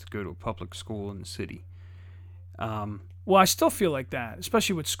it was to go to a public school in the city. Well, I still feel like that,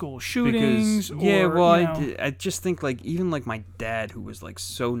 especially with school shootings. I just think, like, even like my dad, who was, like,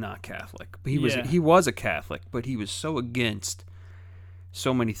 so not Catholic, but he was a Catholic, but he was so against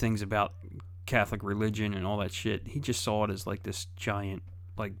so many things about Catholic religion and all that shit. He just saw it as, like, this giant,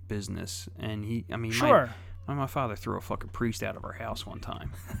 like, business. And my father threw a fucking priest out of our house one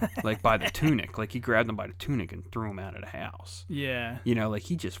time, like, by the tunic. Like, he grabbed him by the tunic and threw him out of the house. Yeah. You know, like,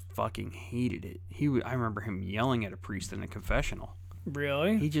 he just fucking hated it. I remember him yelling at a priest in a confessional.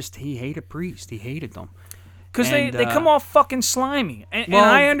 Really? He hated priests. He hated them. Because they come off fucking slimy. And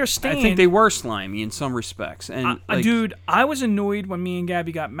I understand. I think they were slimy in some respects. And dude, I was annoyed when me and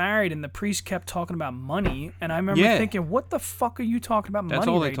Gabby got married and the priest kept talking about money. And I remember thinking, what the fuck are you talking about money That's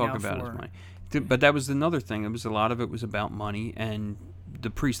all they right talk now about for? is money. But that was another thing. A lot of it was about money, and the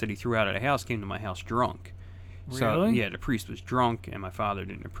priest that he threw out of the house came to my house drunk. So, the priest was drunk, and my father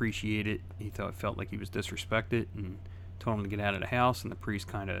didn't appreciate it. He felt like he was disrespected, and told him to get out of the house, and the priest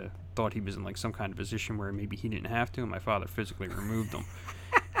kind of thought he was in like some kind of position where maybe he didn't have to, and my father physically removed him.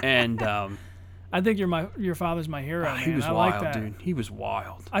 And I think your father's my hero, man. he was I wild, like that. dude. He was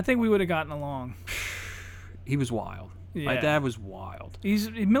wild. I think we would have gotten along. He was wild. Yeah. My dad was wild. He's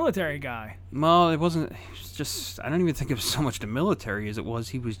a military guy. Well, it wasn't. It was just. I don't even think it was so much the military as it was.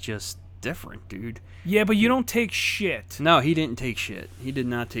 He was just different, dude. Yeah, but you don't take shit. No, he didn't take shit. He did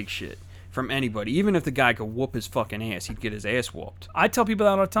not take shit from anybody. Even if the guy could whoop his fucking ass, he'd get his ass whooped. I tell people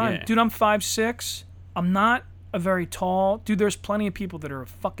that all the time. Yeah. Dude, I'm 5'6". I'm not a very tall. Dude, there's plenty of people that are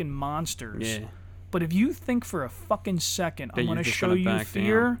fucking monsters. Yeah. But if you think for a fucking second I'm You're going to just show gonna you back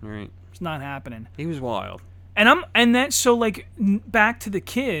fear, down. Right. it's not happening. He was wild. So like back to the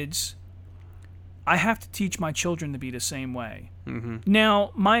kids, I have to teach my children to be the same way. Mm-hmm.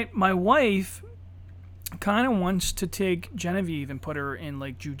 Now, my wife kind of wants to take Genevieve and put her in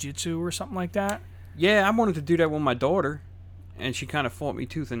like jujitsu or something like that. Yeah, I wanted to do that with my daughter, and she kind of fought me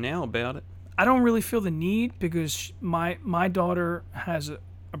tooth and nail about it. I don't really feel the need because my daughter has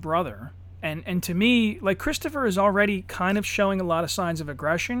a brother. And to me, like, Christopher is already kind of showing a lot of signs of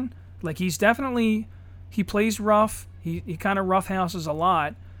aggression. Like, he plays rough. He kind of roughhouses a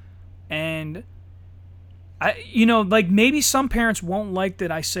lot. And, maybe some parents won't like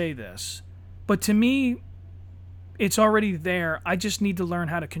that I say this. But to me, it's already there. I just need to learn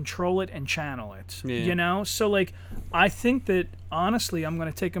how to control it and channel it. Yeah. So, like, I think that, honestly, I'm going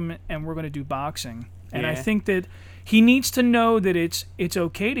to take him and we're going to do boxing. And I think that he needs to know that it's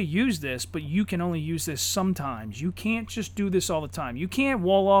okay to use this, but you can only use this sometimes. You can't just do this all the time. You can't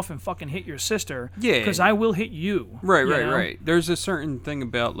wall off and fucking hit your sister. Yeah. Because I will hit you. Right, you right, know? right. There's a certain thing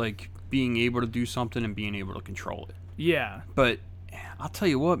about, like, being able to do something and being able to control it. Yeah. But I'll tell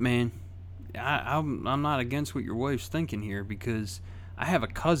you what, man. I'm not against what your wife's thinking here, because I have a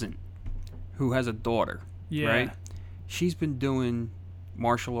cousin who has a daughter. Yeah. Right? She's been doing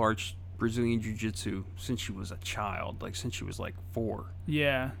martial arts, Brazilian Jiu-Jitsu since she was a child, like since she was like 4.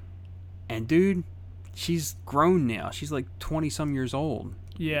 Yeah. And dude, she's grown now. She's like 20 some years old.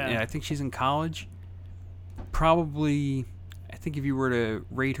 Yeah. I think she's in college. Probably, I think if you were to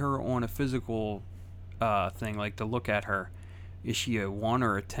rate her on a physical thing, like to look at her, is she a 1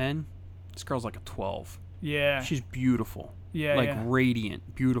 or a 10? This girl's like a 12. Yeah. She's beautiful. Yeah. Like yeah.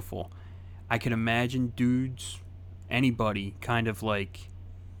 radiant, beautiful. I can imagine dudes, anybody, kind of like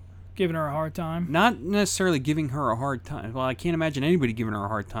Giving her a hard time? not necessarily giving her a hard time. Well, I can't imagine anybody giving her a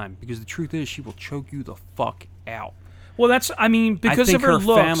hard time, because the truth is she will choke you the fuck out. Well, because I think of her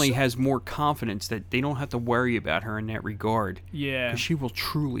looks. family has more confidence that they don't have to worry about her in that regard. Yeah. 'Cause she will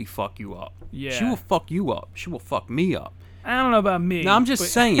truly fuck you up. Yeah. She will fuck you up. She will fuck me up. I don't know about me. No, I'm just but-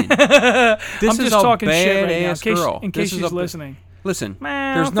 saying. This I'm is just a talking shit right now, badass girl. in case This is she's a- listening. Listen,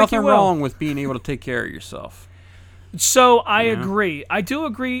 Man, I there's don't think you nothing will. wrong with being able to take care of yourself. So I agree. I do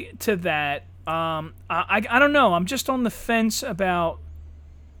agree to that. I don't know. I'm just on the fence about,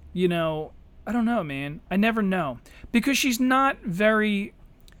 I don't know, man. I never know. Because she's not very...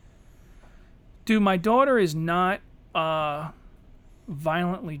 Dude, my daughter is not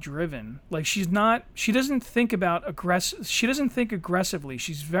violently driven. Like, she doesn't think about she doesn't think aggressively.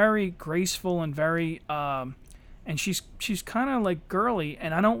 She's very graceful and very, and she's kind of like girly,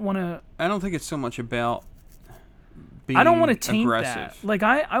 and I don't want to... I don't think it's so much about being I don't want to taint aggressive. that. Like,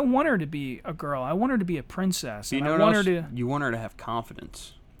 I want her to be a girl. I want her to be a princess. You And know I what want else? her to... You want her to have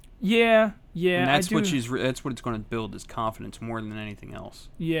confidence. Yeah, And that's I do. what that's what it's going to build, is confidence more than anything else.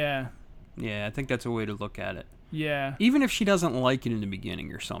 Yeah, Yeah, I think that's a way to look at it. yeah, Even if she doesn't like it in the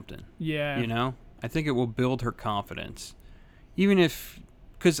beginning or something, yeah. you know? I think it will build her confidence. Even if,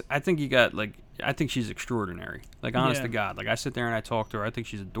 because I think I think she's extraordinary. Like, honest Yeah. to God. Like, I sit there and I talk to her. I think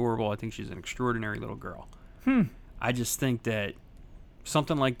she's adorable. I think she's an extraordinary little girl. I just think that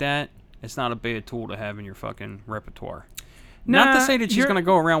something like that, it's not a bad tool to have in your fucking repertoire. Not to Nah, say that she's you're- going to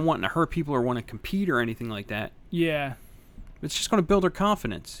go around wanting to hurt people or want to compete or anything like that. Yeah, It's just going to build her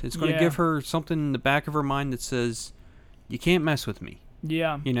confidence. It's going to Yeah. give her something in the back of her mind that says, you can't mess with me.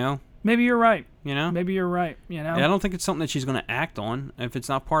 yeah. You know? Maybe you're right. You know? Maybe you're right. Yeah, I don't think it's something that she's going to act on. If it's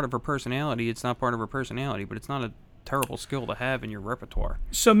not part of her personality, it's not part of her personality. But it's not a terrible skill to have in your repertoire.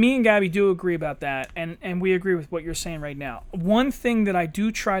 So me and Gabby do agree about that, and we agree with what you're saying right now. One thing that I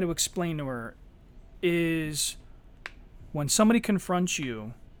do try to explain to her is when somebody confronts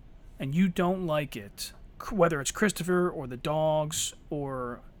you and you don't like it, whether it's Christopher or the dogs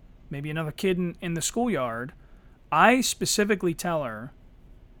or maybe another kid in the schoolyard, I specifically tell her,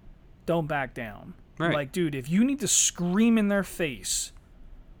 don't back down. Right. Like, dude, if you need to scream in their face,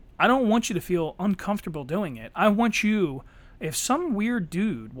 I don't want you to feel uncomfortable doing it. I want you, if some weird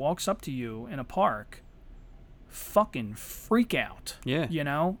dude walks up to you in a park, fucking freak out. Yeah. You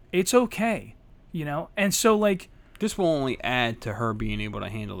know? It's okay. You know? And so, like... This will only add to her being able to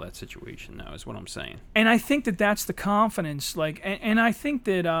handle that situation, though, is what I'm saying. And I think that that's the confidence. Like, and I think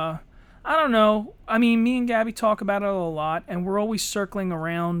that, I don't know. I mean, me and Gabby talk about it a lot, and we're always circling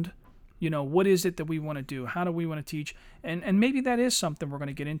around, you know, what is it that we want to do? How do we want to teach? And maybe that is something we're going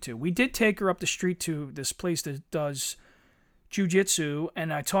to get into. We did take her up the street to this place that does jiu-jitsu,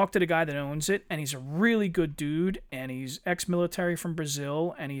 and I talked to the guy that owns it, and he's a really good dude, and he's ex-military from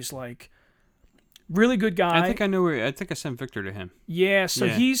Brazil, and he's like... Really good guy. I think I know where. I think I sent Victor to him. Yeah, so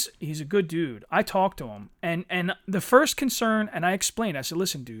he's a good dude. I talked to him, and the first concern, and I explained. I said,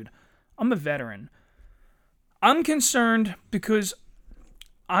 "Listen, dude, I'm a veteran. I'm concerned because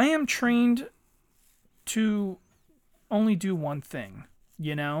I am trained to only do one thing.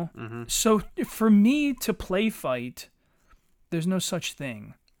 You know, so for me to play fight, there's no such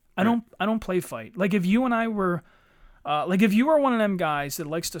thing. I don't play fight. Like if you and I were." Like if you were one of them guys that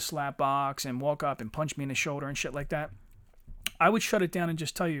likes to slap box and walk up and punch me in the shoulder and shit like that, I would shut it down and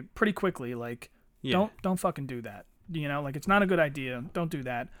just tell you pretty quickly, like, don't fucking do that. You know, like it's not a good idea. Don't do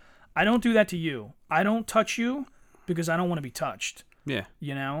that. I don't do that to you. I don't touch you because I don't want to be touched. Yeah.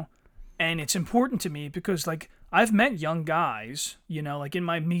 You know? And it's important to me because like I've met young guys, you know, like in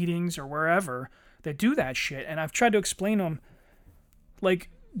my meetings or wherever that do that shit. And I've tried to explain to them,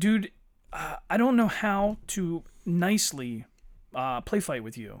 like, dude, I don't know how to nicely play fight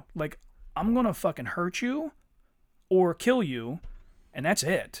with you. Like, I'm gonna fucking hurt you or kill you, and that's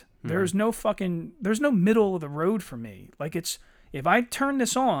it. There's no middle of the road for me. Like, it's, if I turn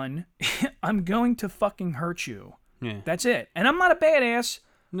this on, I'm going to fucking hurt you. Yeah. That's it. And I'm not a badass,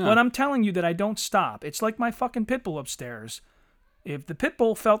 No. but I'm telling you that I don't stop. It's like my fucking pit bull upstairs. If the pit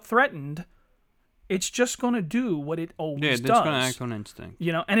bull felt threatened, it's just going to do what it always does. Yeah, it's going to act on instinct.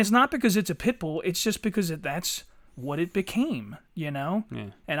 You know, and it's not because it's a pit bull. It's just because that's what it became, you know?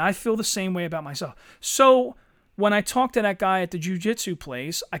 Yeah. And I feel the same way about myself. So when I talked to that guy at the jiu-jitsu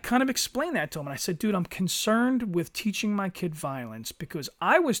place, I kind of explained that to him. And I said, dude, I'm concerned with teaching my kid violence because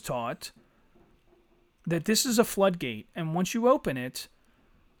I was taught that this is a floodgate. And once you open it,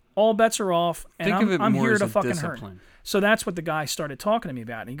 all bets are off. And Think of it I'm more here as to a fucking discipline. hurt. So that's what the guy started talking to me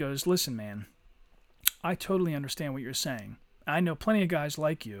about. And he goes, listen, man, I totally understand what you're saying. I know plenty of guys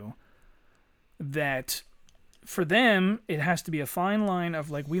like you that for them, it has to be a fine line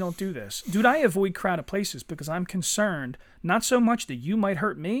of like, we don't do this. Dude, I avoid crowded places because I'm concerned, not so much that you might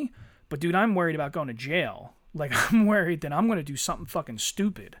hurt me, but dude, I'm worried about going to jail. Like, I'm worried that I'm going to do something fucking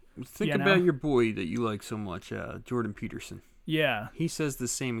stupid. Think about your boy that you like so much, Jordan Peterson. Yeah. He says the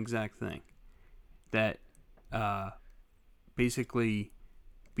same exact thing. That basically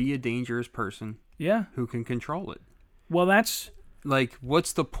be a dangerous person who can control it. Well, that's... Like,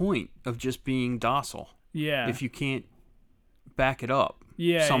 what's the point of just being docile? Yeah. If you can't back it up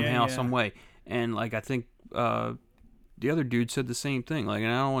somehow, some way. And, like, I think the other dude said the same thing. Like,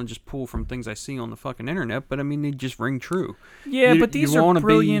 and I don't want to just pull from things I see on the fucking internet, but, I mean, they just ring true. Yeah, but these are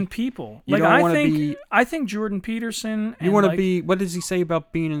brilliant people. Like, I think Jordan Peterson... You want to be... What does he say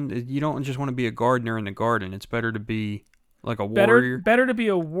about being... You don't just want to be a gardener in the garden. It's better to be... Like a warrior? Better to be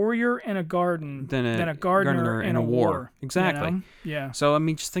a warrior in a garden than a gardener in a war. Exactly. You know? Yeah. So, I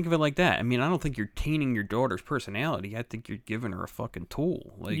mean, just think of it like that. I mean, I don't think you're tainting your daughter's personality. I think you're giving her a fucking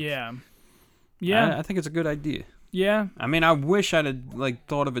tool. Like, yeah. I think it's a good idea. Yeah. I mean, I wish I'd have, like,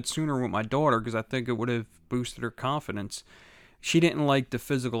 thought of it sooner with my daughter because I think it would have boosted her confidence. She didn't like the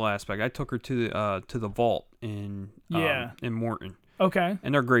physical aspect. I took her to the vault in Morton. Okay.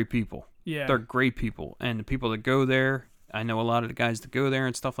 And they're great people. Yeah. They're great people. And the people that go there... I know a lot of the guys that go there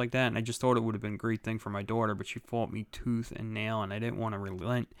and stuff like that, and I just thought it would have been a great thing for my daughter, but she fought me tooth and nail, and I didn't want to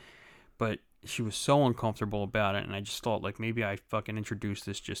relent. But she was so uncomfortable about it, and I just thought, like, maybe I fucking introduced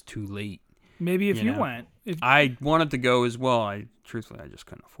this just too late. Maybe if you went. I wanted to go as well. Truthfully, I just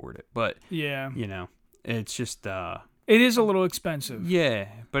couldn't afford it. But, yeah, you know, it's just... it is a little expensive. Yeah,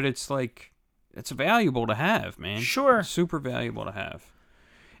 but it's like... It's valuable to have, man. Sure. It's super valuable to have.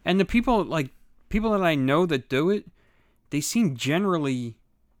 And the people that I know that do it, they seem generally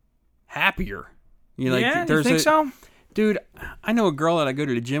happier. You think so? Dude, I know a girl that I go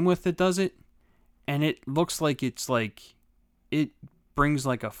to the gym with that does it, and it looks like it's like, it brings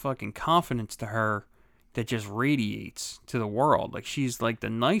like a fucking confidence to her that just radiates to the world. Like, she's like the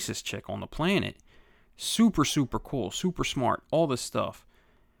nicest chick on the planet. Super, super cool, super smart, all this stuff.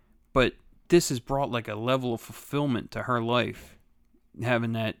 But this has brought like a level of fulfillment to her life,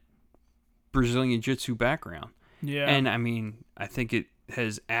 having that Brazilian Jiu-Jitsu background. Yeah. And I mean, I think it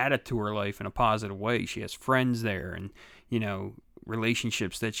has added to her life in a positive way. She has friends there and, you know,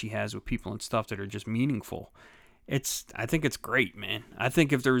 relationships that she has with people and stuff that are just meaningful. I think it's great, man. I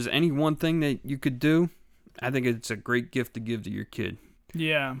think if there was any one thing that you could do, I think it's a great gift to give to your kid.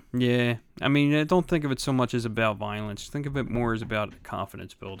 Yeah. Yeah. I mean, don't think of it so much as about violence. Think of it more as about a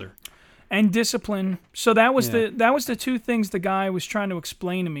confidence builder. And discipline. So that was the two things the guy was trying to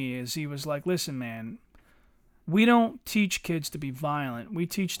explain to me. Is he was like, listen, man, we don't teach kids to be violent. We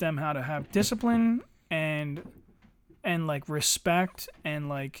teach them how to have discipline and like respect and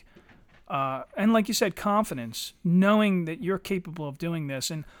like you said, confidence, knowing that you're capable of doing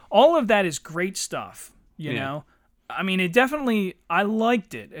this. And all of that is great stuff, you know? I mean, it definitely, I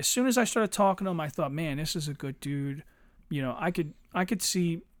liked it. As soon as I started talking to him, I thought, man, this is a good dude. You know, I could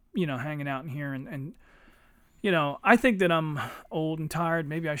see, you know, hanging out in here and you know, I think that I'm old and tired.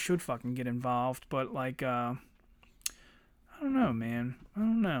 Maybe I should fucking get involved. But like, I don't know, man. I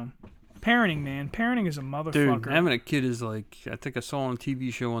don't know. Parenting, man. Parenting is a motherfucker. Dude, having a kid is like, I think I saw on a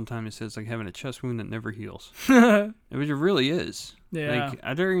TV show one time, it says like having a chest wound that never heals. It really is. Yeah. Like,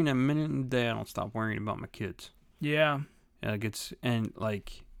 I during a minute in the day, I don't stop worrying about my kids. Yeah.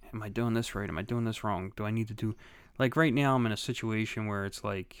 Like am I doing this right? Am I doing this wrong? Do I need to do, like right now I'm in a situation where it's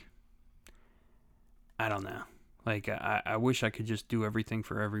like, I don't know. Like, I wish I could just do everything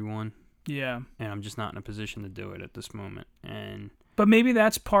for everyone. Yeah. And I'm just not in a position to do it at this moment. But maybe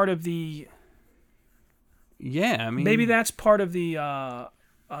that's part of the... Yeah, I mean... Maybe that's part of the,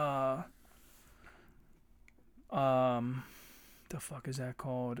 the fuck is that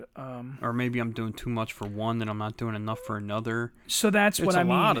called? Or maybe I'm doing too much for one and I'm not doing enough for another. So that's what I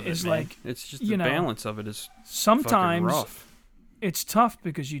mean. It's a lot of it, is man. like, it's just the balance of it is sometimes fucking rough. It's tough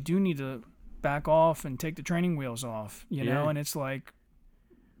because you do need to back off and take the training wheels off, you know? And it's like,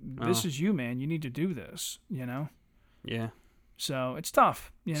 this is you, man. You need to do this, you know? Yeah. So it's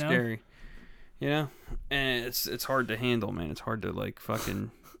tough, you know? Scary. You know? And it's hard to handle, man. It's hard to like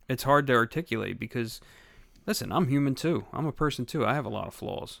fucking... It's hard to articulate because... Listen, I'm human too. I'm a person too. I have a lot of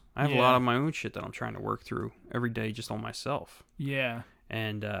flaws. I have a lot of my own shit that I'm trying to work through every day just on myself. Yeah.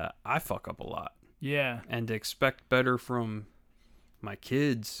 And I fuck up a lot. Yeah. And to expect better from my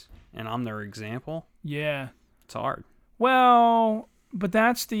kids, and I'm their example. Yeah. It's hard. Well, but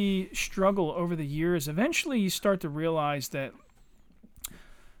that's the struggle over the years. Eventually you start to realize that,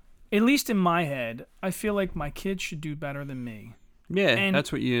 at least in my head, I feel like my kids should do better than me. Yeah, and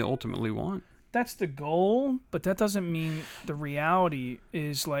that's what you ultimately want. That's the goal, but that doesn't mean the reality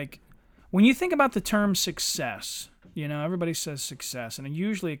is like, when you think about the term success, you know, everybody says success, and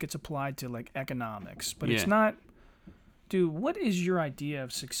usually it gets applied to like economics, but it's not, dude, what is your idea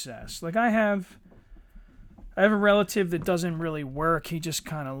of success? Like I have a relative that doesn't really work. He just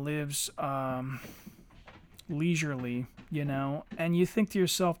kind of lives leisurely, you know, and you think to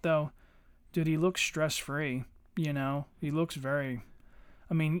yourself though, dude, he looks stress-free, you know, he looks very...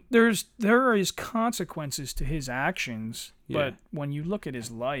 I mean, there is consequences to his actions, but when you look at his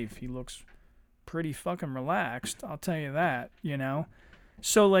life, he looks pretty fucking relaxed. I'll tell you that, you know.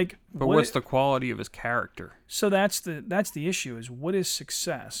 So like, but what's the quality of his character? So that's the issue: is what is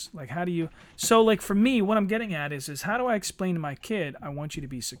success? Like, how do you? So like for me, what I'm getting at is how do I explain to my kid, I want you to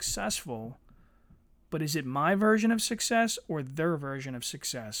be successful, but is it my version of success or their version of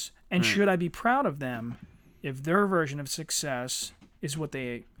success? And should I be proud of them if their version of success is what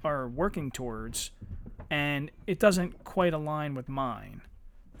they are working towards, and it doesn't quite align with mine,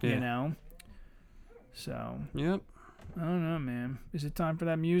 you know? So... Yep. I don't know, man. Is it time for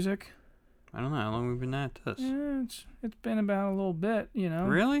that music? I don't know. How long have we been at this? Yeah, it's been about a little bit, you know?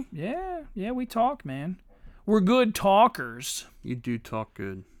 Really? Yeah, we talk, man. We're good talkers. You do talk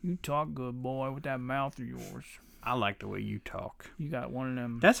good. You talk good, boy, with that mouth of yours. I like the way you talk. You got one of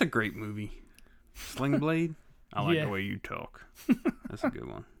them... That's a great movie. Sling Blade? I like the way you talk. That's a good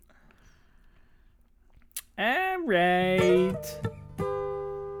one. All right.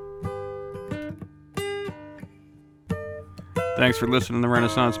 Thanks for listening to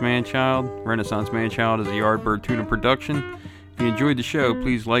Renaissance Man-Child. Renaissance Man-Child is a Yardbird Tuna production. If you enjoyed the show,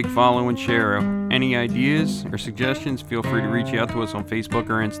 please like, follow, and share. Any ideas or suggestions, feel free to reach out to us on Facebook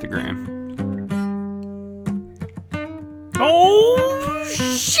or Instagram. Oh,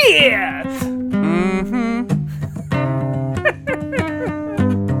 shit!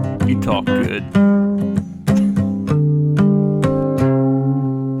 You talk good.